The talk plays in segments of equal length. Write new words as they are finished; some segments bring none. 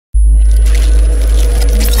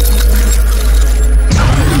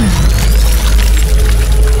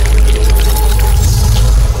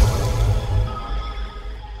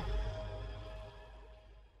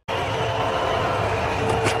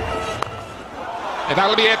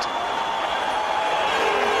That'll be it.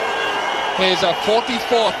 His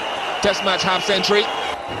 44th Test match half-century.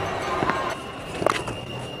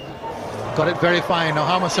 Got it very fine. Now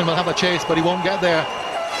Harmison will have a chase, but he won't get there.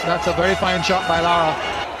 That's a very fine shot by Lara.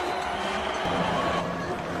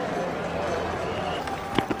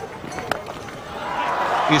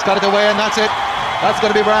 He's got it away, and that's it. That's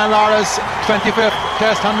going to be Brian Lara's 25th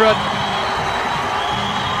Test 100.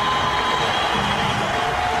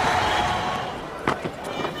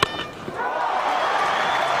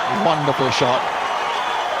 Wonderful shot.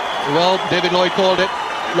 Well, David Lloyd called it.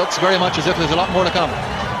 Looks very much as if there's a lot more to come.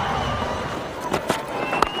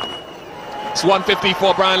 It's 150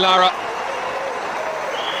 for Brian Lara.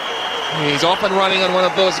 He's off and running on one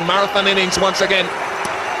of those marathon innings once again.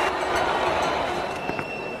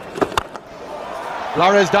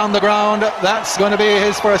 Lara is down the ground. That's going to be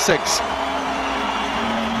his first 6.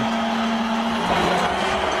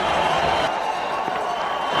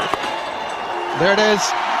 There it is.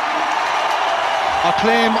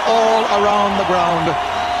 Acclaim all around the ground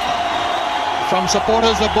from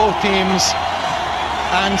supporters of both teams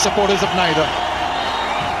and supporters of neither.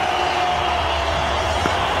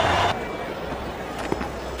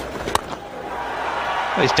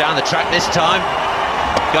 Well, he's down the track this time.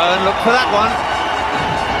 Go and look for that one.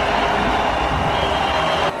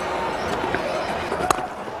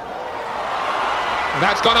 And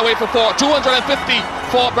that's gone away for 4. 250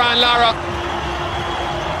 for Brian Lara.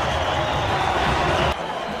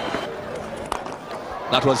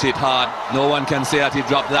 That was hit hard. No one can say that he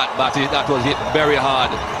dropped that, but that was hit very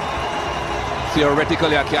hard.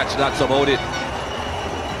 Theoretically a catch, that's about it.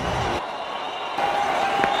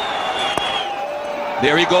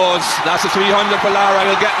 There he goes. That's a 300 for Lara.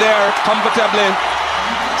 He'll get there comfortably.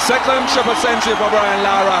 Second triple century for Brian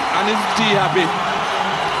Lara, and he's T happy.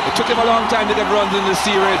 It took him a long time to get runs in the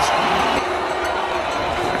series.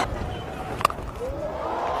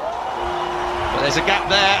 But there's a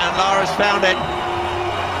gap there, and Lara's found it.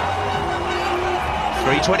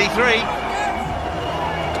 3:23.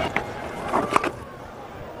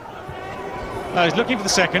 He's looking for the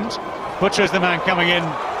second. Butcher is the man coming in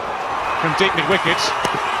from deep mid-wicket.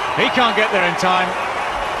 He can't get there in time.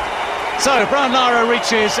 So Brian Lara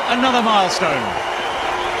reaches another milestone.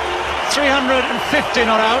 350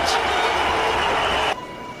 not out.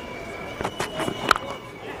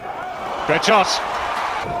 Great shot.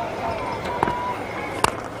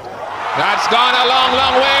 That's gone a long,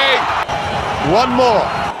 long way. One more.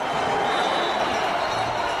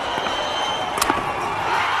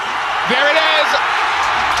 There it is.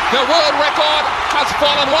 The world record has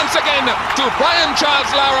fallen once again to Brian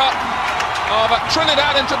Charles Lara of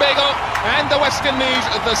Trinidad and Tobago and the Westindies,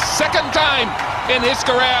 the second time in his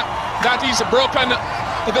career that he's broken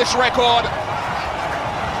this record.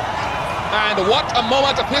 And what a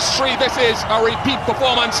moment of history this is, a repeat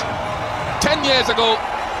performance. 10 years ago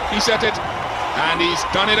he set it, and he's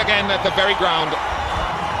done it again at the very ground.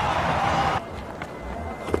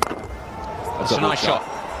 That's a nice shot.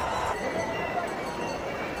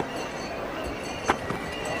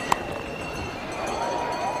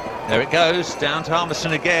 There it goes, down to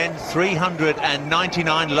Harmison again,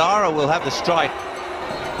 399. Lara will have the strike.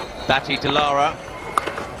 Batty to Lara.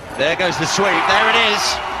 There goes the sweep, there it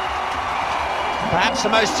is. Perhaps the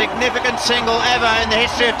most significant single ever in the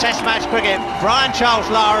history of Test match cricket. Brian Charles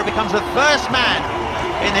Lara becomes the first man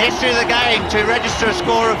in the history of the game to register a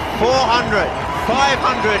score of 400.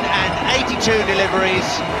 582 deliveries,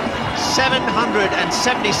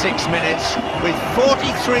 776 minutes with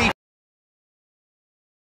 43